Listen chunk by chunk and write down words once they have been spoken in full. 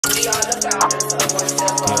What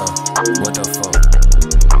the fuck?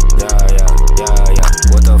 Yeah.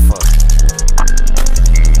 What the fuck?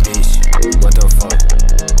 Bitch, what the fuck?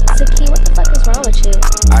 Saki, what the fuck is wrong with you?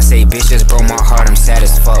 I say bitches broke my heart, I'm sad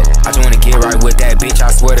as fuck. I just wanna get right with that bitch,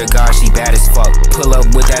 I swear to God, she bad as fuck. Pull up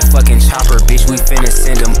with that fucking chopper, bitch, we finna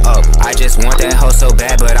send them up. I just want that hoe so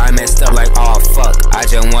bad, but I messed up like, oh fuck. I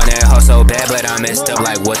just want that hoe so bad, but I messed up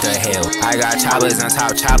like, what the hell? I got choppers on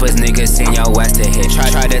top choppers, niggas send your ass to hell.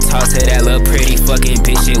 Try to talk to that little pretty fucking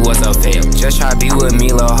bitch, it was a fail. Just try be with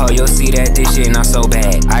me, lil' hoe, you'll see that this shit not so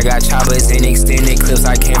bad. I got choppers and extended clips,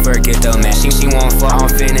 I can't forget the match. She won't fuck, I'm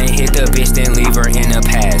finna hit the bitch, then leave her in the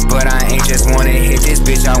past. But I ain't just wanna hit this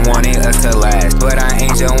bitch, I wanted us to last. But I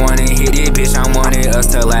ain't just wanna hit this bitch, I wanted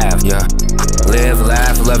us to laugh, yeah. Live,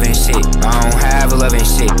 laugh, loving shit. I don't have loving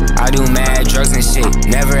shit. I do mad drugs and shit.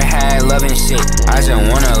 Never had loving shit. I just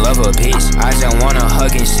wanna love a bitch. I just wanna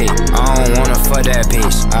hug and shit. I don't wanna fuck that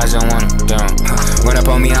bitch. I just wanna run up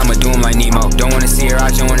on me, I'ma do him like Nemo. Don't wanna see her, I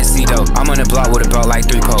just wanna see though. I'm on the block with a belt like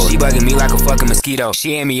 3 poles. She bugging me like a fucking mosquito.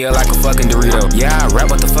 She ate me up like a fucking Dorito. Yeah, I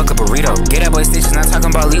rap what the fuck a burrito. Get that boy stitches, not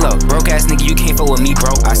talking about Lilo. Broke ass nigga, you can't fuck with me,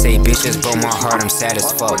 bro. I say bitches broke my heart, I'm sad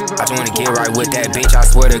as fuck. I just wanna get right with that bitch, I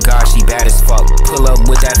swear to God, she bad as fuck. Pull up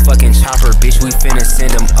with that fucking chopper, bitch, we finna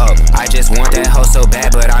send them up. I just want that hoe so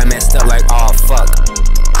bad, but I messed up like, oh fuck.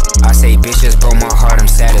 I say bitches broke my heart,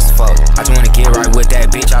 I'm sad as fuck. I just wanna get right with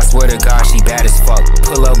that bitch, I swear to God, she bad as fuck.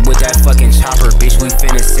 Pull up with that fucking chopper, bitch, we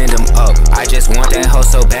finna send them up. I just want that hoe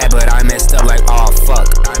so bad, but I messed up like, oh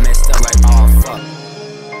fuck.